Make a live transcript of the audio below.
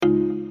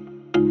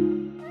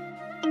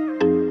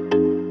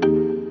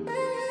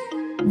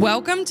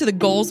Welcome to the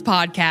Goals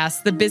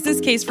Podcast, the business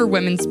case for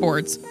women's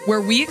sports, where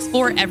we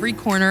explore every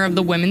corner of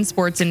the women's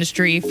sports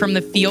industry from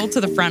the field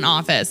to the front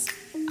office.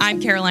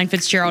 I'm Caroline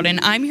Fitzgerald, and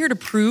I'm here to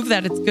prove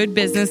that it's good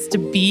business to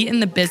be in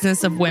the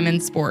business of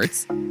women's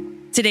sports.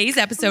 Today's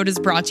episode is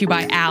brought to you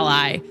by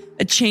Ally,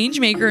 a change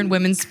maker in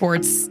women's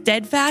sports,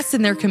 steadfast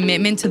in their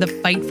commitment to the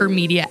fight for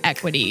media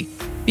equity,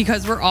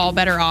 because we're all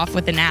better off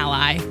with an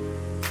ally.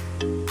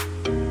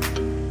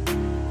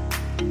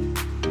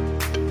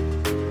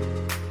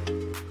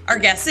 Our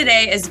guest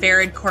today is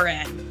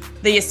Koren,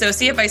 the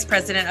Associate Vice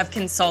President of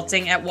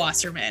Consulting at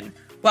Wasserman.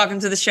 Welcome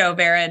to the show,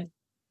 Vered.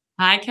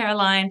 Hi,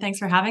 Caroline. Thanks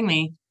for having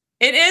me.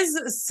 It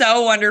is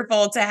so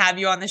wonderful to have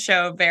you on the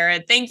show,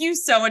 Vered. Thank you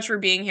so much for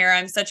being here.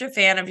 I'm such a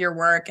fan of your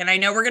work, and I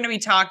know we're going to be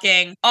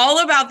talking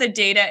all about the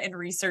data and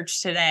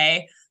research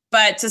today.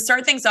 But to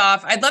start things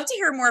off, I'd love to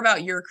hear more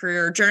about your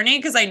career journey,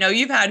 because I know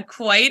you've had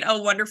quite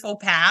a wonderful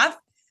path.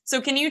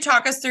 So can you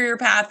talk us through your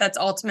path that's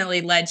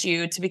ultimately led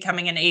you to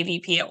becoming an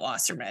AVP at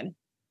Wasserman?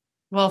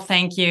 Well,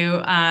 thank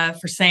you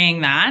for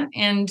saying that.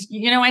 And,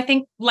 I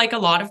think like a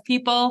lot of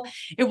people,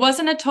 it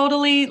wasn't a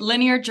totally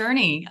linear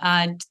journey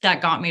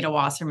that got me to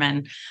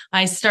Wasserman.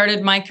 I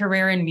started my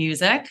career in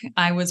music.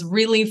 I was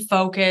really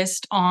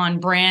focused on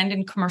brand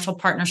and commercial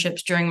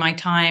partnerships during my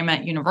time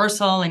at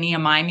Universal and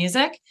EMI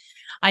Music.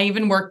 I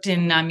even worked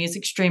in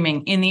music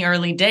streaming in the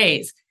early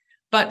days.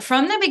 But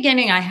from the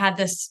beginning, I had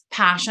this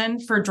passion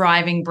for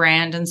driving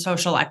brand and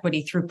social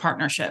equity through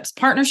partnerships.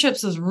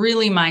 Partnerships was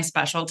really my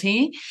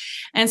specialty.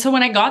 And so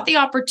when I got the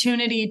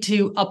opportunity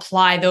to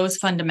apply those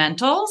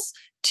fundamentals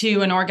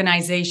to an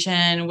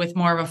organization with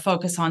more of a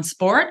focus on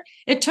sport,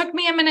 it took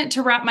me a minute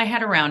to wrap my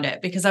head around it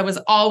because I was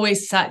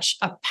always such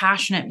a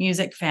passionate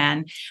music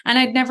fan, and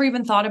I'd never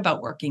even thought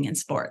about working in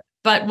sport.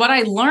 But what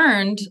I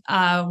learned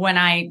when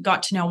I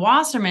got to know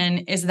Wasserman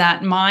is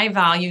that my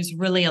values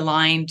really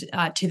aligned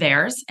to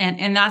theirs.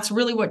 And that's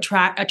really what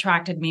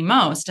attracted me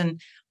most.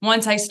 And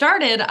once I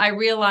started, I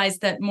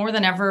realized that more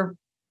than ever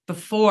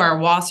before,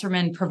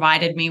 Wasserman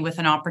provided me with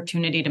an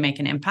opportunity to make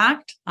an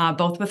impact,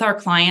 both with our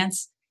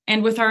clients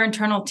and with our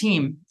internal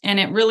team. And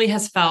it really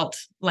has felt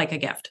like a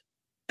gift.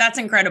 That's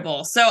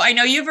incredible. So I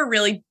know you have a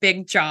really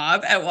big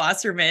job at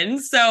Wasserman.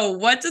 So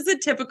what does a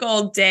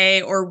typical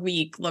day or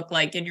week look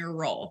like in your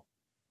role?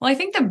 Well, I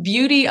think the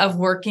beauty of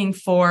working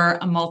for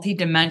a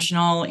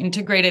multidimensional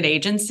integrated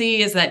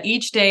agency is that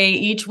each day,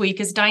 each week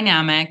is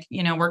dynamic.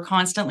 We're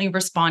constantly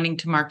responding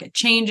to market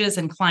changes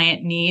and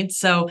client needs.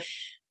 So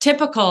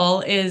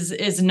typical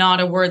is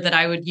not a word that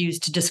I would use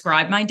to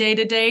describe my day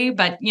to day.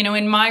 But,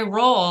 in my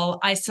role,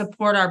 I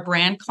support our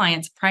brand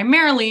clients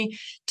primarily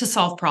to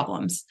solve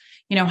problems.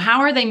 How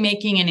are they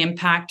making an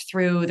impact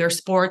through their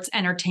sports,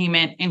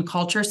 entertainment, and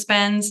culture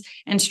spends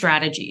and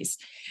strategies?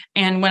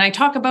 And when I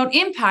talk about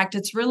impact,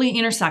 it's really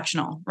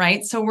intersectional,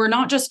 right? So we're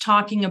not just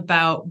talking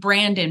about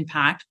brand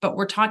impact, but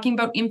we're talking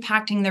about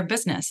impacting their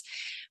business,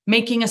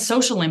 making a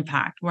social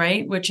impact,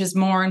 right? Which is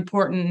more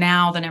important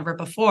now than ever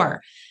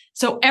before.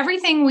 So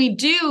everything we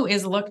do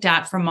is looked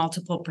at from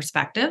multiple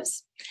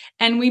perspectives,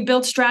 and we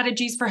build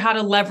strategies for how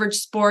to leverage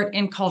sport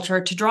and culture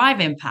to drive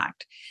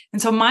impact.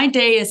 And so my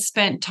day is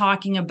spent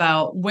talking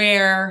about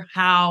where,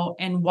 how,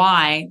 and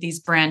why these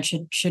brands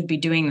should be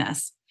doing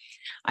this.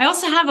 I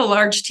also have a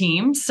large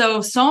team.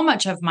 So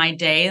much of my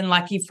day, and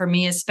lucky for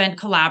me, is spent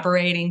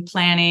collaborating,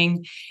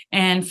 planning,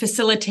 and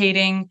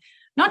facilitating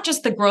not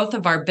just the growth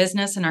of our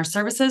business and our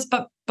services,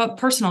 but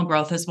personal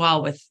growth as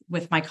well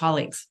with my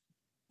colleagues.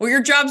 Well,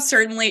 your job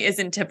certainly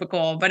isn't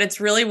typical, but it's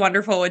really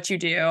wonderful what you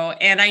do.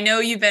 And I know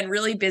you've been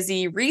really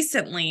busy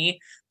recently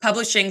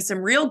publishing some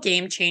real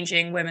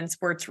game-changing women's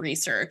sports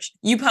research.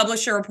 You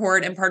published a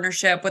report in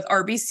partnership with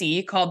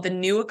RBC called The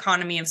New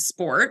Economy of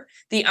Sport,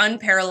 the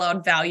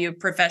Unparalleled Value of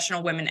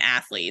Professional Women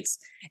Athletes.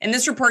 And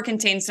this report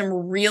contains some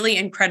really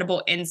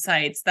incredible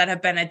insights that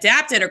have been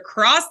adapted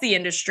across the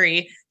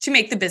industry to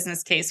make the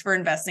business case for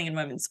investing in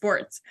women's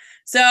sports.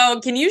 So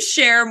can you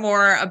share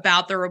more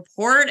about the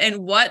report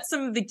and what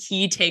some of the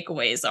key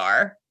takeaways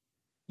are?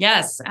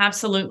 Yes,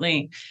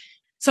 absolutely.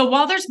 So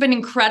while there's been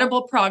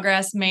incredible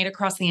progress made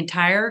across the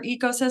entire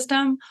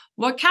ecosystem,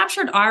 what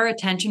captured our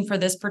attention for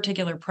this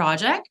particular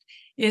project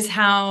is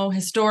how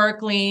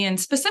historically, and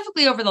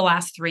specifically over the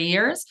last 3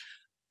 years,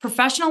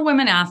 professional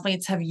women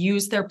athletes have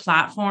used their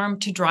platform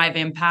to drive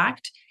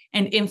impact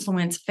and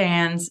influence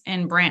fans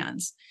and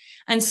brands.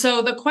 And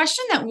so the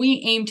question that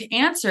we aim to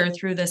answer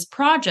through this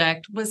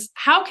project was,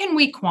 how can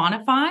we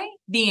quantify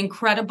the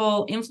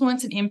incredible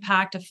influence and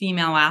impact of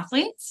female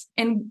athletes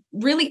and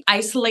really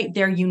isolate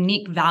their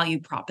unique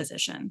value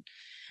proposition?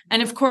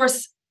 And of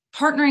course,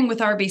 partnering with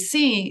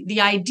RBC,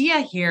 the idea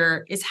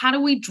here is, how do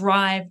we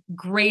drive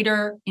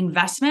greater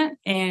investment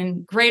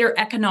and greater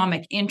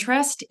economic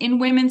interest in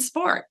women's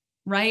sport,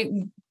 right?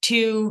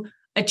 To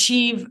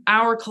achieve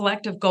our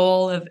collective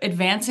goal of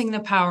advancing the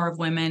power of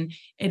women,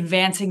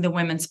 advancing the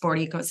women's sport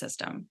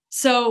ecosystem.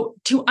 So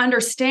to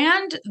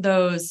understand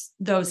those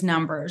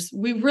numbers,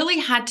 we really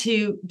had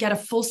to get a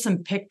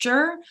fulsome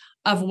picture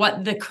of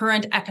what the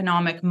current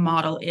economic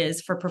model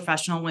is for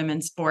professional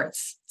women's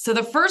sports. So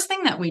the first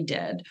thing that we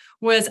did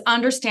was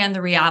understand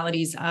the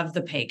realities of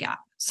the pay gap.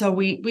 So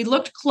we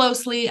looked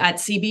closely at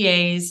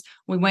CBAs.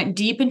 We went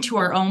deep into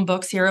our own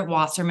books here at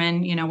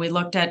Wasserman. We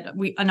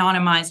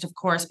anonymized, of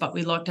course, but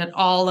we looked at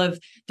all of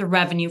the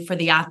revenue for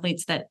the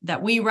athletes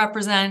that we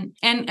represent.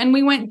 And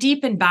we went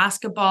deep in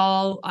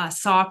basketball,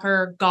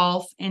 soccer,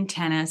 golf, and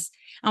tennis.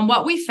 And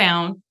what we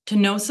found, to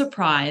no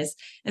surprise,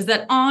 is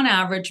that on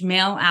average,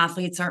 male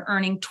athletes are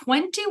earning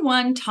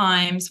 21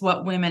 times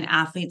what women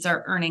athletes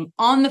are earning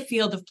on the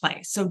field of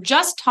play. So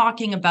just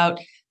talking about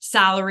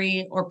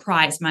salary or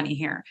prize money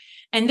here.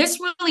 And this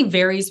really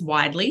varies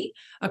widely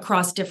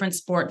across different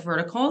sport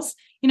verticals.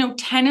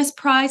 Tennis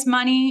prize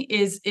money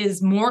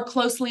is more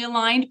closely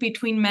aligned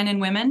between men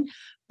and women.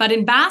 But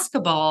in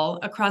basketball,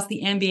 across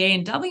the NBA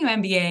and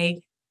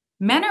WNBA,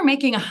 men are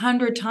making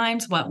 100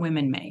 times what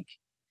women make.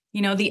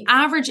 The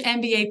average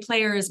NBA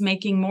player is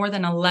making more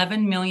than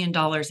 $11 million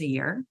a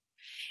year.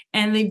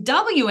 And the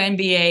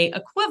WNBA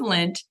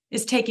equivalent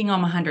is taking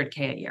home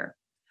 $100K a year.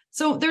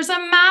 So there's a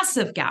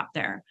massive gap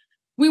there.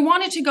 We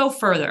wanted to go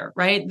further,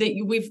 right?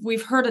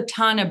 We've heard a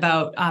ton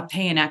about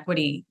pay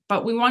inequity,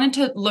 but we wanted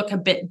to look a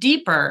bit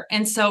deeper.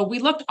 And so we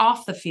looked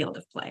off the field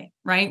of play,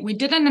 right? We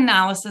did an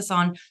analysis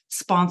on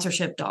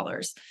sponsorship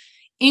dollars,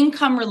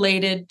 income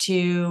related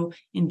to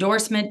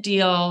endorsement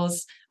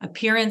deals,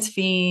 appearance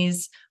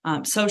fees,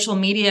 social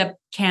media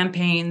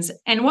campaigns.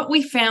 And what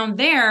we found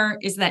there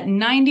is that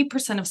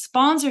 90% of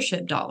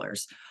sponsorship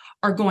dollars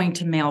are going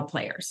to male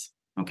players.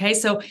 Okay,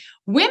 so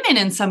women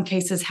in some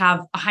cases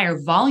have a higher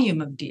volume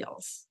of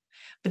deals,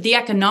 but the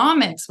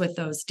economics with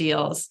those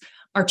deals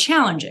are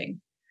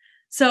challenging.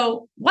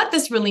 So what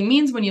this really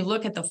means when you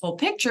look at the full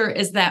picture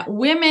is that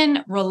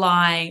women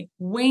rely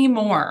way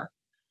more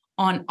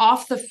on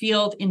off the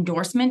field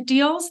endorsement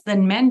deals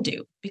than men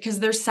do because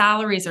their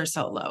salaries are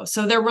so low.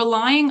 So they're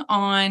relying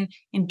on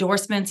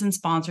endorsements and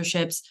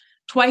sponsorships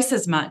twice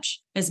as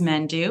much as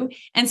men do.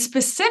 And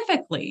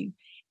specifically,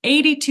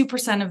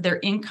 82% of their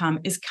income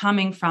is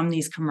coming from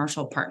these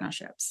commercial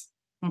partnerships.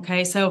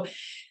 Okay, so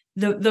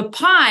the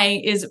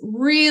pie is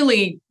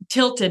really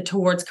tilted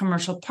towards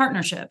commercial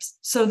partnerships.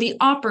 So the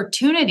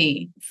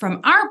opportunity from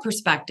our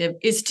perspective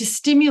is to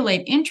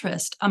stimulate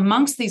interest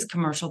amongst these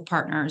commercial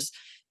partners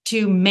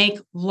to make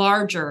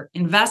larger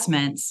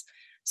investments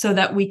so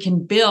that we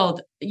can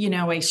build,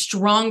 a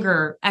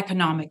stronger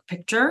economic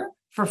picture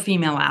for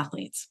female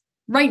athletes.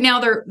 Right now,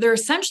 they're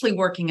essentially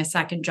working a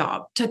second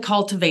job to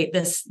cultivate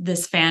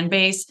this fan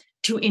base,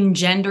 to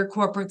engender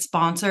corporate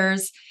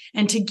sponsors,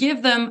 and to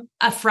give them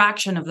a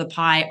fraction of the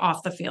pie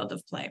off the field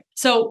of play.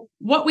 So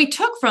what we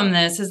took from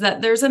this is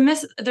that there's a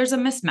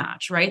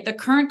mismatch, right? The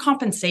current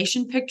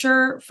compensation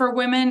picture for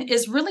women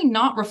is really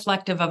not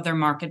reflective of their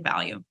market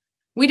value.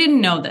 We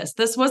didn't know this.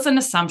 This was an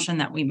assumption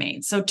that we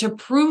made. So to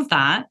prove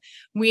that,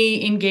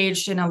 we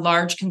engaged in a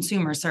large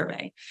consumer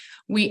survey.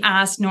 We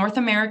asked North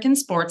American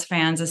sports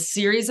fans a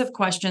series of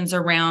questions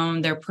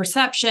around their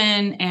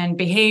perception and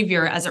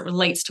behavior as it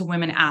relates to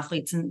women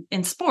athletes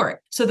in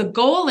sport. So the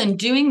goal in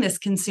doing this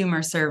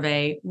consumer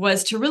survey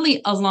was to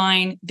really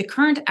align the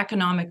current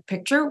economic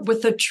picture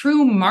with the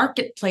true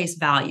marketplace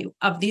value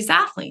of these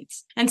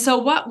athletes. And so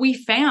what we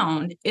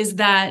found is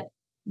that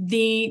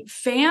the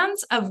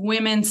fans of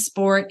women's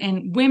sport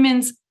and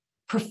women's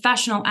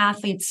professional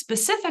athletes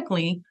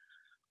specifically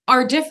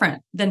are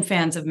different than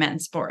fans of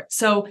men's sports.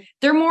 So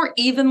they're more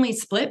evenly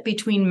split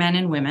between men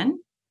and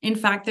women. In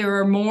fact,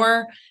 there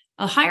are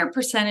a higher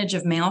percentage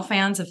of male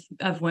fans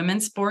of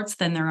women's sports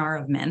than there are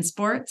of men's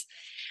sports.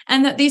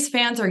 And that these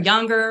fans are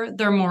younger,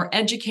 they're more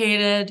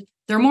educated,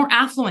 they're more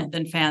affluent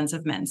than fans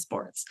of men's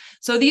sports.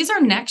 So these are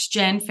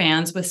next-gen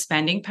fans with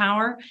spending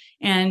power,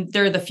 and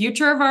they're the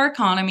future of our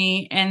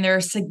economy, and they're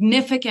a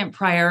significant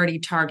priority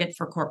target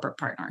for corporate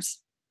partners.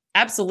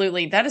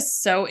 Absolutely. That is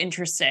so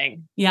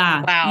interesting.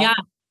 Yeah. Wow. Yeah.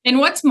 And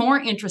what's more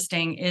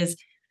interesting is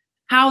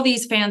how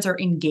these fans are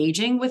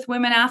engaging with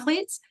women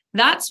athletes.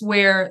 That's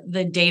where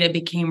the data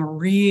became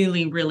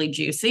really, really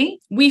juicy.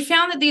 We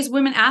found that these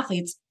women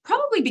athletes,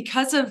 probably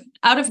because of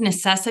out of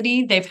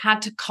necessity, they've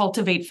had to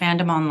cultivate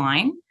fandom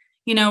online.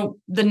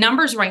 The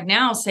numbers right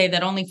now say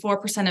that only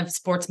 4% of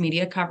sports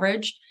media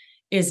coverage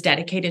is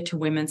dedicated to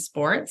women's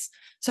sports.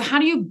 So how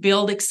do you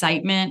build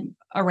excitement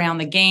around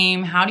the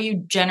game? How do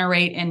you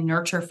generate and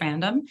nurture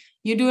fandom?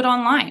 You do it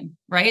online,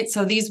 right?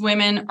 So these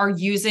women are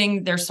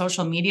using their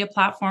social media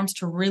platforms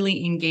to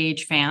really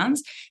engage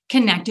fans,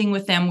 connecting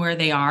with them where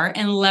they are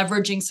and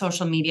leveraging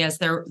social media as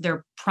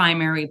their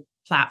primary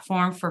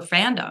platform for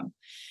fandom.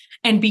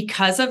 And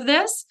because of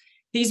this,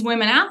 these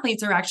women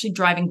athletes are actually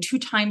driving 2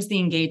 times the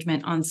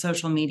engagement on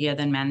social media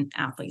than men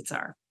athletes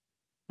are.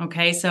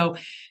 Okay, so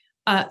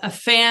a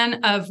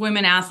fan of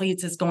women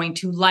athletes is going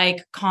to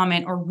like,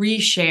 comment, or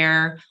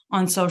reshare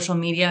on social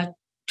media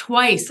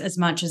twice as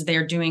much as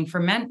they're doing for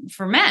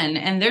men.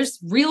 And there's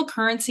real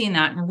currency in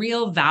that and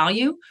real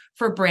value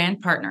for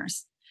brand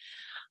partners.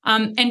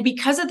 And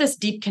because of this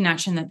deep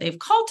connection that they've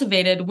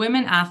cultivated,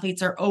 women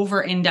athletes are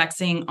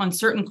over-indexing on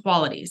certain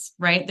qualities,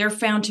 right? They're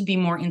found to be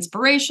more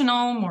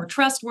inspirational, more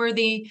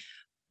trustworthy,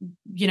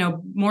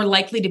 more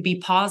likely to be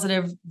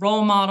positive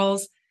role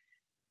models.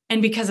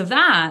 And because of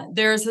that,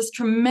 there's this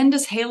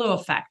tremendous halo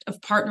effect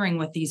of partnering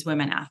with these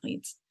women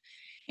athletes.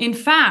 In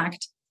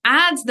fact,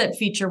 ads that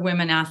feature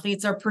women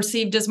athletes are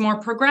perceived as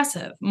more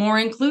progressive, more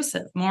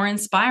inclusive, more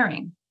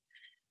inspiring.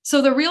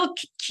 So the real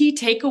key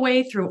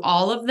takeaway through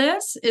all of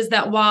this is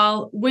that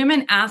while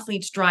women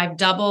athletes drive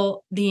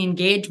double the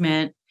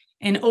engagement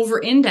and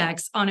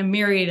over-index on a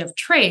myriad of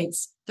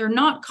traits, they're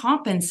not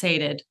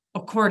compensated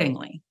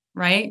accordingly,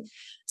 right?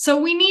 So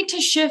we need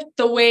to shift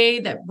the way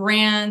that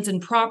brands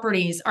and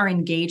properties are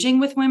engaging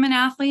with women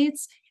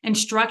athletes and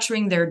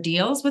structuring their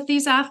deals with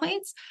these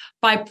athletes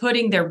by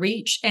putting their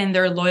reach and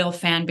their loyal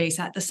fan base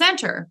at the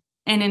center.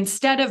 And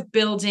instead of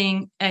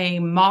building a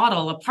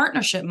model, a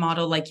partnership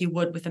model like you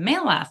would with a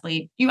male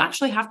athlete, you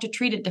actually have to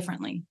treat it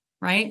differently,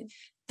 right?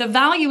 The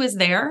value is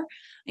there.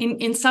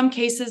 In some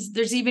cases,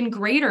 there's even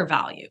greater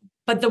value.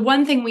 But the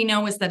one thing we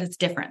know is that it's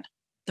different.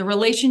 The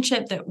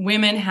relationship that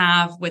women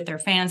have with their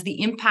fans,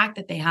 the impact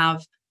that they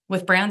have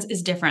with brands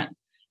is different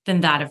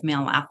than that of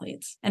male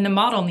athletes. And the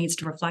model needs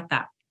to reflect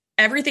that.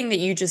 Everything that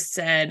you just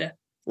said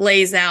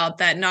lays out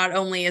that not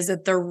only is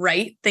it the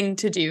right thing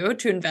to do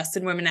to invest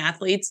in women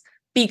athletes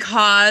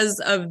because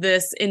of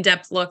this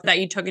in-depth look that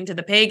you took into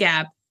the pay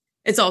gap,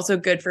 it's also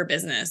good for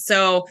business.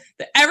 So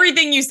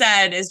everything you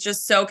said is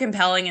just so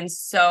compelling and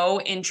so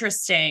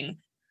interesting.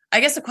 I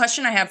guess the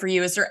question I have for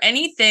you, is there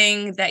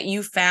anything that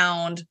you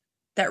found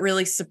that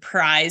really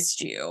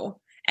surprised you?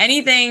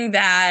 Anything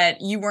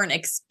that you weren't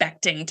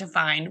expecting to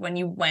find when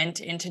you went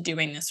into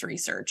doing this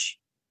research?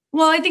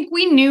 Well, I think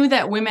we knew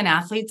that women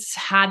athletes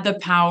had the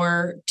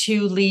power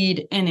to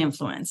lead and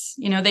influence.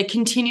 They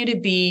continue to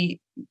be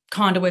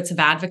conduits of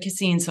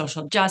advocacy and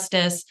social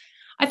justice.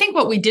 I think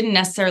what we didn't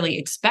necessarily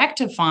expect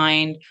to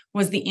find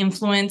was the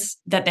influence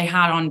that they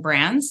had on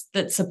brands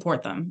that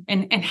support them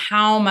and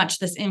how much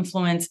this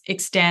influence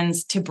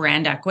extends to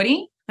brand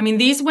equity. I mean,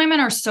 these women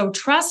are so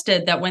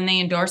trusted that when they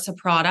endorse a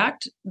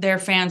product, their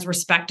fans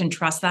respect and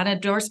trust that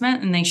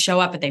endorsement, and they show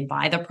up and they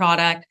buy the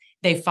product,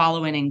 they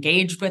follow and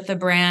engage with the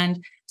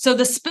brand. So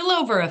the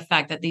spillover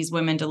effect that these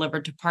women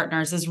delivered to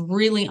partners is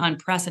really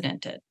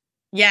unprecedented.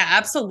 Yeah,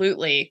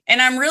 absolutely. And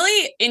I'm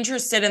really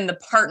interested in the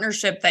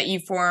partnership that you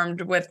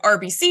formed with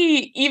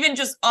RBC. Even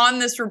just on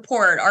this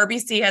report,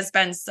 RBC has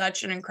been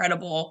such an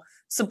incredible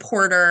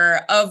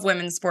supporter of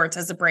women's sports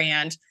as a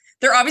brand.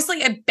 They're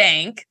obviously a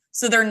bank,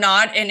 so they're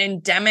not an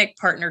endemic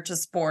partner to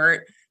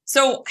sport.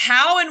 So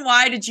how and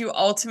why did you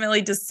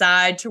ultimately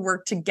decide to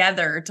work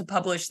together to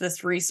publish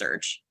this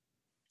research?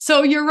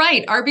 So you're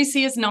right.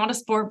 RBC is not a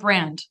sport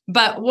brand,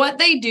 but what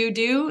they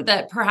do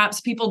that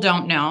perhaps people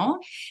don't know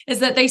is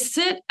that they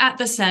sit at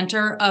the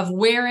center of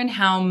where and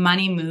how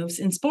money moves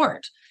in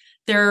sport.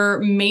 They're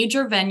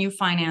major venue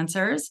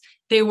financiers.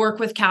 They work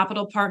with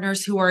capital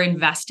partners who are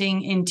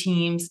investing in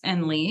teams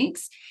and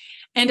leagues.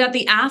 And at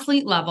the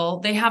athlete level,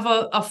 they have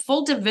a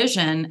full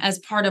division as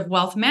part of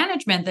wealth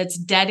management that's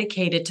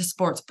dedicated to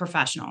sports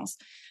professionals.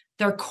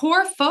 Their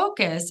core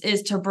focus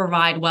is to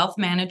provide wealth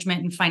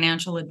management and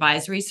financial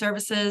advisory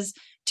services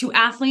to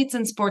athletes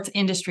and sports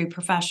industry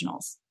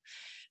professionals.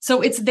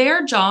 So it's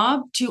their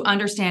job to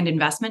understand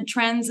investment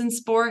trends in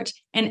sport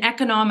and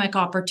economic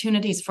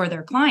opportunities for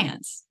their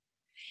clients.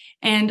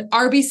 And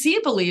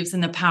RBC believes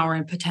in the power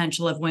and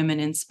potential of women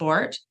in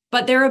sport,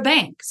 but they're a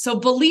bank, so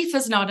belief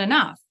is not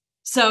enough.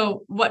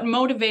 So what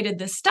motivated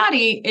this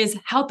study is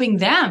helping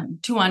them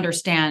to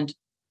understand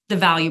the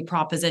value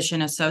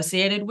proposition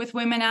associated with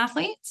women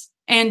athletes.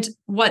 And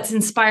what's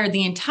inspired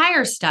the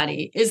entire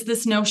study is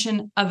this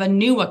notion of a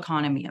new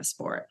economy of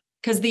sport.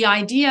 Because the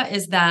idea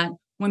is that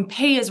when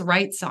pay is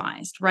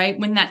right-sized, right,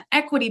 when that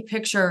equity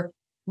picture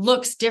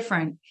looks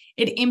different,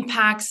 it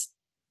impacts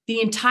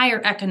the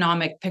entire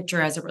economic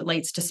picture as it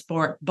relates to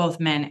sport, both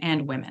men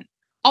and women.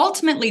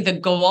 Ultimately, the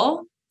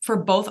goal for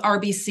both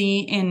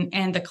RBC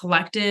and the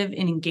collective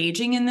in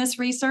engaging in this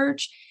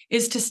research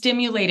is to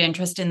stimulate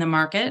interest in the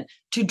market,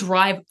 to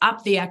drive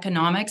up the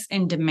economics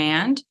and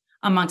demand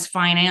amongst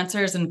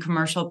financiers and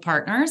commercial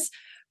partners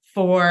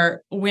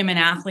for women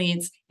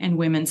athletes and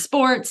women's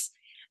sports.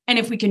 And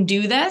if we can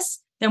do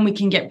this, then we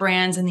can get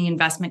brands in the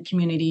investment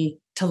community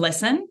to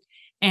listen,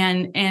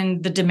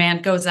 and the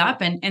demand goes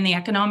up and the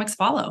economics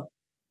follow.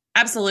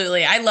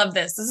 Absolutely. I love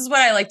this. This is what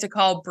I like to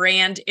call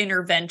brand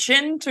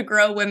intervention to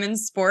grow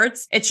women's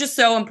sports. It's just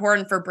so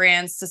important for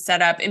brands to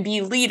set up and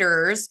be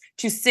leaders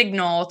to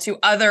signal to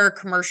other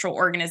commercial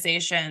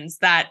organizations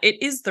that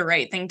it is the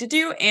right thing to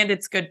do and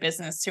it's good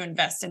business to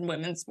invest in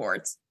women's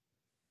sports.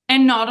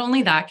 And not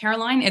only that,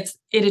 Caroline, it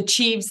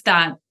achieves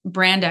that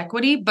brand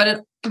equity,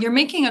 but you're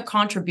making a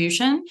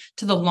contribution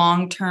to the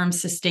long-term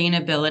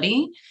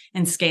sustainability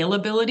and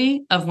scalability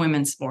of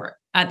women's sport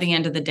at the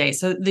end of the day.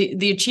 So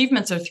the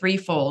achievements are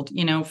threefold,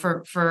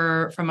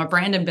 from a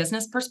brand and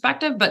business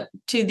perspective, but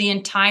to the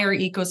entire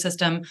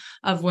ecosystem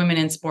of women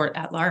in sport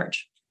at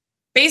large.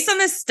 Based on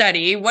this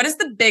study, what is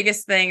the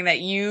biggest thing that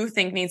you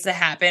think needs to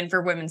happen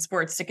for women's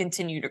sports to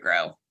continue to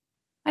grow?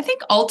 I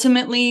think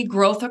ultimately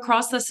growth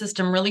across the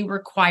system really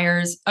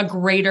requires a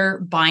greater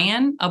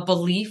buy-in, a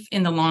belief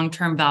in the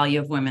long-term value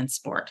of women's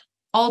sport.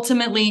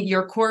 Ultimately,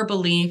 your core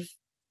belief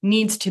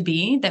needs to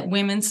be that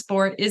women's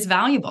sport is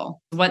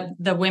valuable. What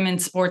the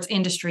women's sports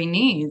industry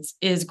needs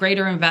is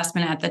greater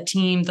investment at the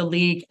team, the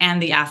league,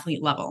 and the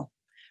athlete level.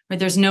 Right?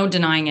 There's no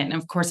denying it. And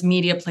of course,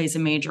 media plays a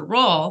major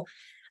role.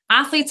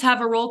 Athletes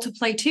have a role to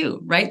play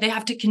too, right? They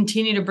have to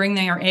continue to bring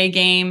their A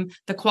game.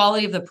 The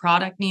quality of the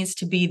product needs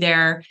to be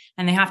there,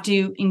 and they have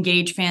to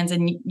engage fans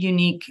in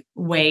unique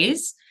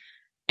ways.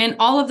 And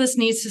all of this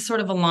needs to sort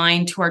of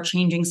align to our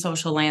changing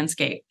social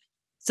landscape.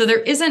 So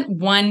there isn't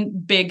one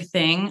big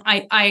thing.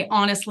 I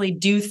honestly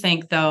do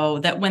think, though,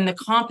 that when the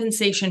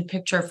compensation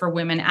picture for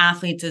women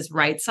athletes is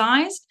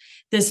right-sized,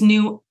 this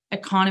new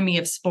economy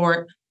of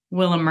sport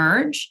will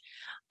emerge.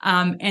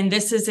 And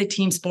this is a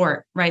team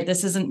sport, right?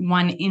 This isn't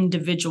one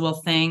individual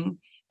thing.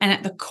 And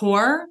at the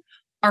core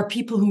are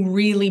people who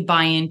really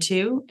buy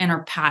into and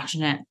are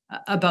passionate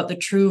about the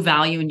true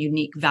value and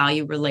unique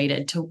value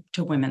related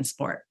to women's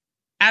sport.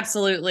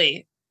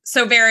 Absolutely.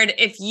 So, Vered,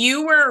 if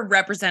you were a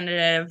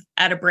representative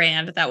at a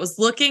brand that was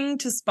looking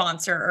to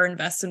sponsor or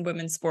invest in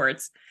women's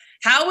sports,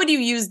 how would you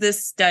use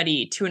this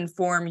study to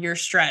inform your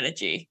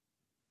strategy?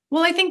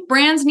 Well, I think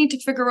brands need to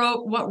figure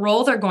out what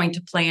role they're going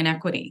to play in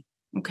equity.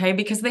 Okay,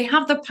 because they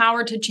have the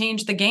power to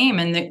change the game,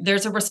 and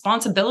there's a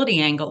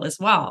responsibility angle as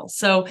well.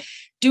 So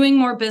doing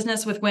more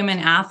business with women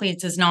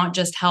athletes is not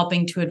just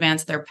helping to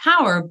advance their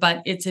power,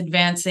 but it's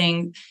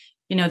advancing,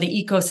 the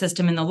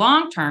ecosystem in the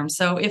long term.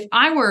 So if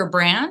I were a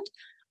brand,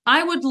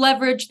 I would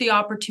leverage the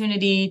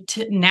opportunity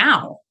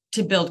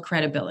to build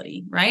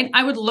credibility, right?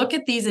 I would look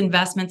at these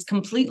investments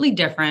completely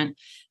different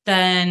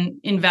than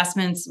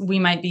investments we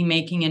might be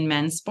making in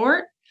men's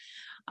sport,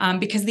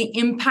 because the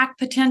impact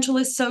potential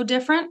is so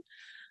different.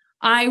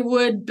 I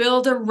would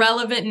build a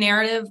relevant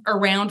narrative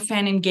around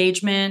fan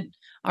engagement,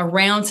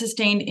 around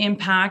sustained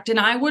impact, and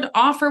I would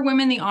offer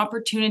women the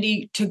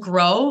opportunity to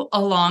grow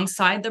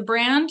alongside the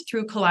brand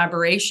through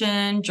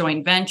collaboration,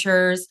 joint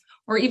ventures,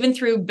 or even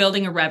through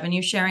building a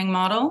revenue sharing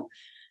model.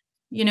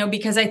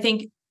 Because I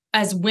think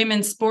as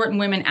women's sport and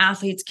women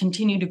athletes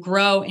continue to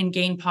grow and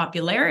gain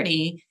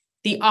popularity,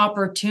 the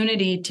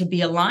opportunity to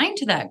be aligned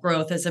to that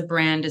growth as a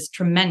brand is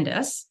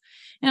tremendous.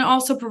 And it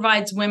also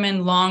provides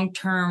women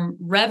long-term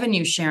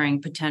revenue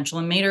sharing potential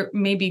and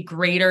maybe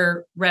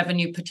greater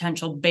revenue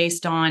potential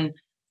based on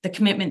the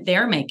commitment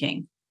they're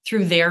making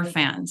through their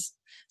fans.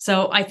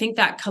 So I think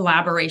that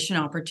collaboration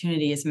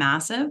opportunity is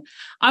massive.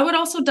 I would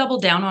also double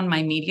down on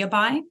my media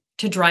buy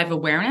to drive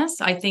awareness.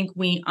 I think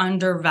we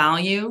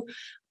undervalue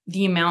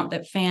the amount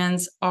that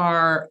fans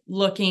are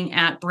looking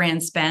at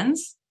brand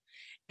spends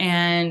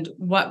and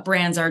what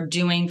brands are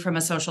doing from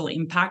a social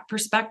impact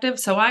perspective.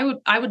 So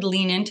I would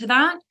lean into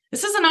that.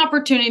 This is an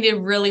opportunity to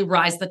really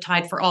rise the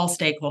tide for all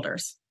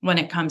stakeholders when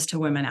it comes to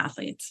women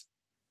athletes.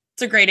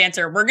 It's a great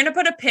answer. We're going to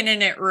put a pin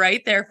in it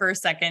right there for a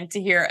second to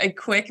hear a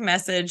quick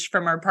message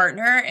from our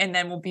partner, and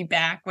then we'll be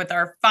back with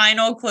our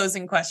final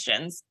closing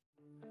questions.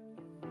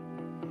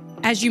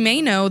 As you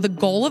may know, the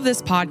goal of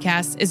this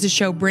podcast is to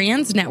show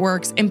brands,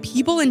 networks, and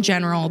people in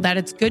general that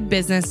it's good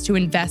business to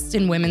invest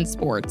in women's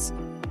sports.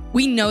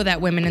 We know that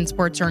women in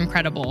sports are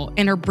incredible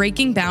and are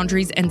breaking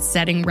boundaries and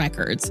setting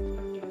records.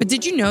 But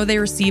did you know they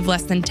receive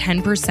less than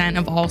 10%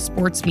 of all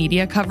sports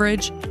media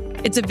coverage?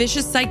 It's a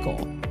vicious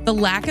cycle. The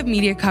lack of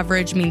media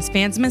coverage means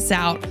fans miss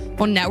out,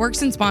 while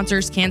networks and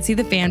sponsors can't see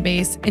the fan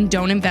base and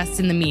don't invest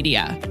in the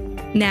media.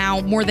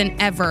 Now, more than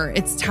ever,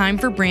 it's time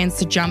for brands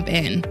to jump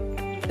in.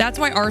 That's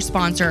why our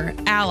sponsor,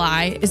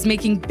 Ally, is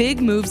making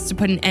big moves to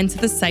put an end to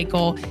the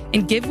cycle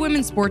and give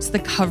women's sports the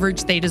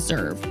coverage they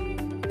deserve.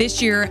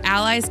 This year,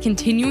 Ally is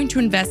continuing to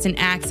invest in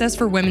access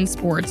for women's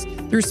sports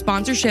through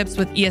sponsorships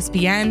with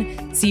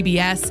ESPN,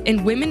 CBS,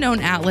 and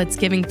women-owned outlets,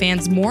 giving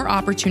fans more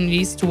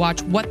opportunities to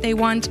watch what they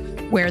want,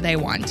 where they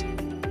want.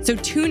 So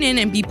tune in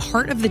and be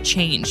part of the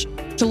change.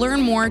 To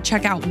learn more,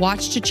 check out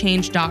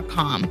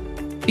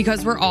watchtochange.com,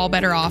 because we're all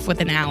better off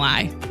with an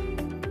ally.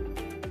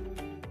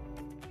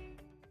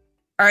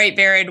 All right,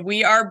 Vered,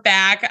 we are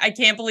back. I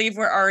can't believe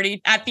we're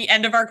already at the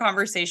end of our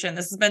conversation.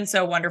 This has been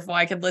so wonderful.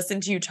 I could listen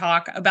to you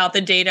talk about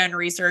the data and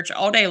research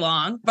all day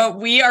long, but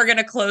we are going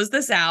to close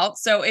this out.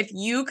 So if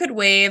you could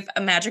wave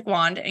a magic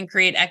wand and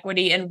create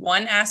equity in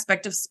one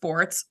aspect of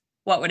sports,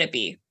 what would it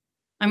be?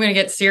 I'm going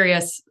to get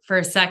serious for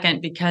a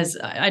second, because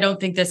I don't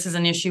think this is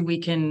an issue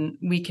we can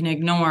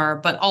ignore,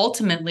 but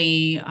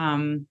ultimately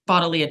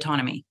bodily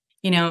autonomy.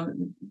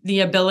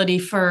 The ability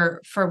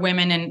for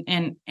women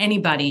and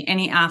anybody,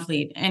 any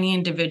athlete, any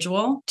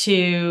individual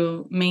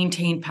to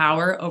maintain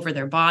power over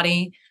their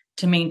body,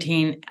 to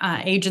maintain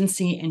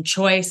agency and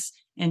choice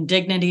and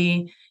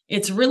dignity.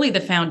 It's really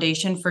the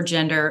foundation for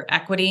gender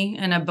equity.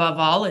 And above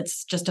all,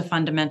 it's just a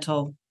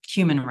fundamental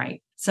human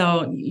right.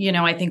 So,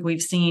 I think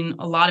we've seen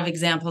a lot of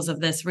examples of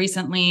this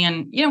recently,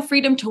 and,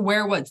 freedom to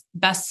wear what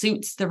best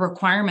suits the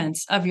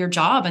requirements of your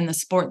job and the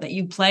sport that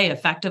you play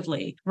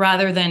effectively,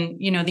 rather than,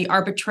 the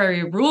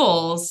arbitrary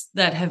rules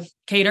that have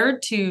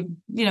catered to,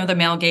 the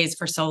male gaze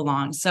for so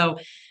long. So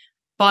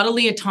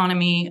bodily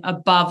autonomy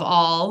above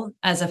all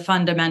as a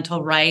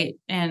fundamental right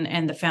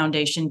and the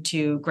foundation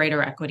to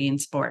greater equity in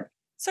sport.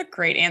 It's a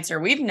great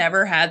answer. We've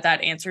never had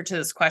that answer to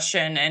this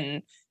question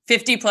in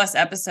 50 plus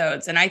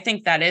episodes. And I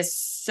think that is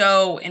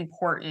so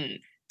important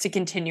to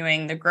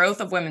continuing the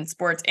growth of women's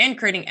sports and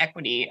creating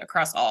equity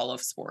across all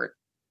of sport.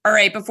 All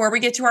right, before we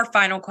get to our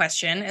final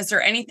question, is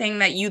there anything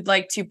that you'd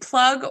like to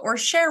plug or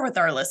share with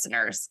our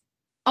listeners?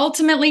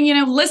 Ultimately,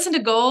 listen to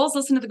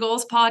the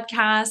Goals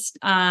podcast,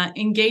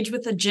 engage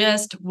with the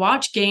gist,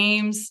 watch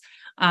games,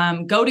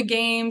 go to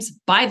games,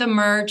 buy the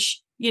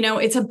merch.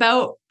 It's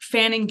about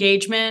fan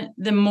engagement.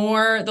 The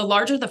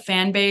larger the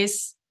fan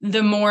base,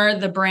 the more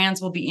the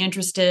brands will be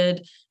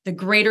interested, the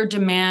greater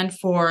demand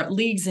for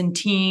leagues and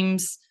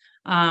teams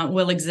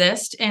will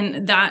exist.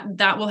 And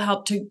that will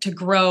help to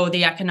grow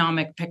the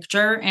economic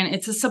picture. And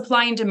it's a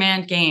supply and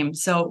demand game.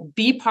 So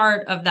be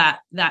part of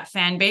that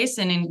fan base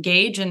and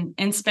engage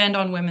and spend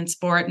on women's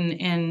sport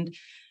and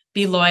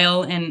be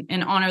loyal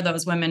and honor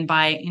those women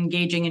by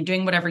engaging and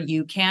doing whatever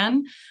you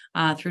can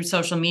through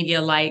social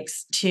media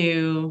likes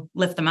to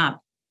lift them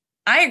up.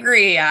 I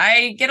agree.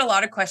 I get a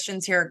lot of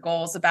questions here at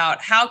Goals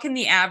about how can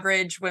the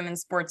average women's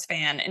sports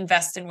fan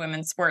invest in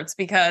women's sports,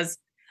 because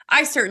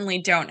I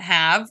certainly don't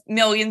have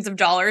millions of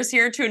dollars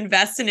here to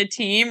invest in a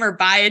team or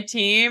buy a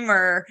team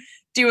or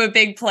do a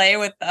big play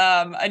with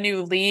a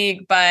new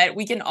league, but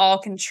we can all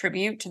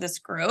contribute to this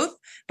growth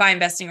by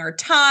investing our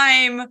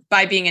time,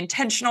 by being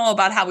intentional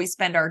about how we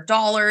spend our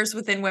dollars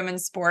within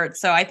women's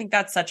sports. So I think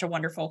that's such a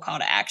wonderful call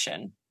to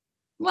action.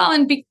 Well,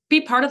 and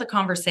be part of the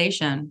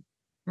conversation.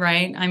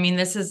 Right. I mean,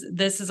 this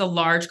is a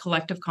large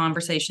collective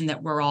conversation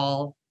that we're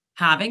all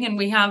having,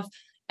 and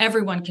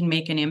everyone can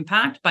make an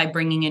impact by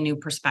bringing a new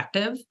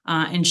perspective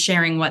and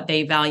sharing what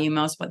they value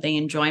most, what they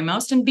enjoy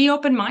most, and be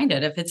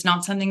open-minded. If it's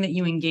not something that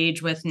you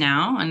engage with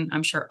now, and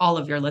I'm sure all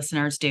of your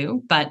listeners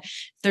do, but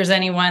if there's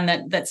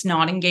anyone that's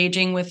not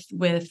engaging with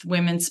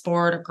women's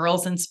sport or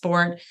girls in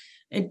sport,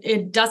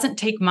 it doesn't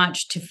take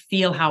much to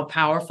feel how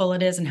powerful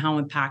it is and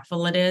how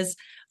impactful it is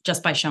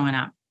just by showing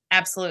up.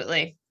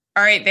 Absolutely.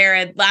 All right,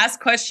 Vered,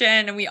 last question.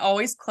 And we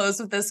always close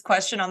with this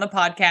question on the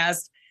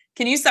podcast.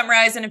 Can you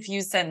summarize in a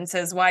few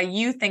sentences why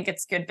you think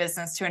it's good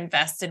business to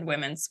invest in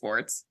women's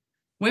sports?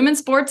 Women's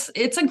sports,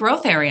 it's a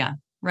growth area,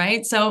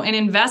 right? So, and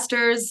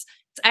investors,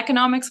 it's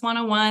economics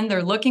 101.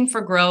 They're looking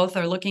for growth.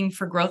 They're looking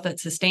for growth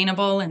that's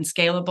sustainable and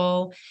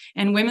scalable.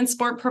 And women's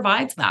sport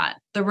provides that.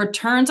 The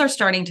returns are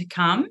starting to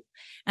come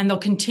and they'll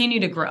continue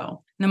to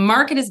grow. The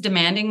market is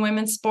demanding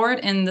women's sport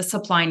and the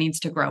supply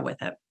needs to grow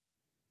with it.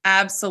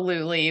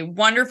 Absolutely.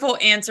 Wonderful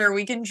answer.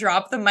 We can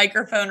drop the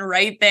microphone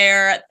right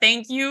there.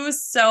 Thank you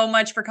so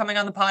much for coming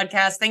on the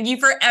podcast. Thank you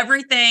for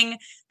everything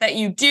that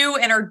you do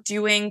and are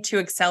doing to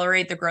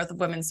accelerate the growth of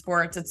women's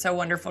sports. It's so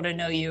wonderful to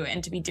know you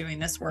and to be doing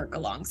this work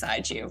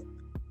alongside you.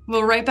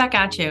 Well, right back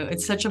at you.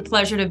 It's such a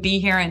pleasure to be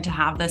here and to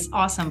have this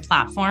awesome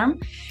platform.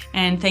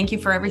 And thank you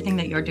for everything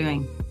that you're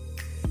doing.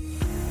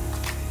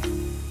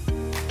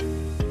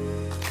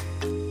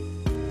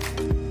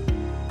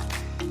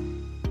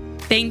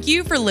 Thank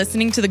you for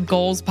listening to the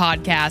Goals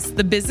podcast,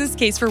 the business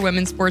case for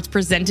women's sports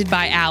presented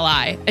by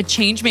Ally, a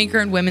change maker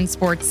in women's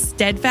sports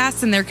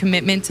steadfast in their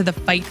commitment to the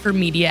fight for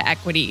media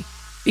equity,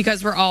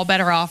 because we're all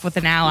better off with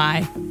an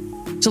ally.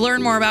 To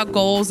learn more about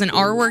Goals and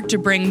our work to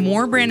bring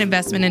more brand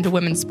investment into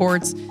women's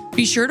sports,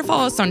 be sure to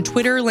follow us on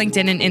Twitter,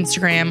 LinkedIn, and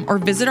Instagram, or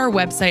visit our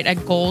website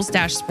at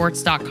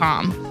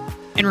goals-sports.com.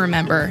 And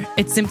remember,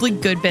 it's simply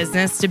good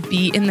business to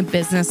be in the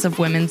business of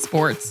women's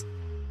sports.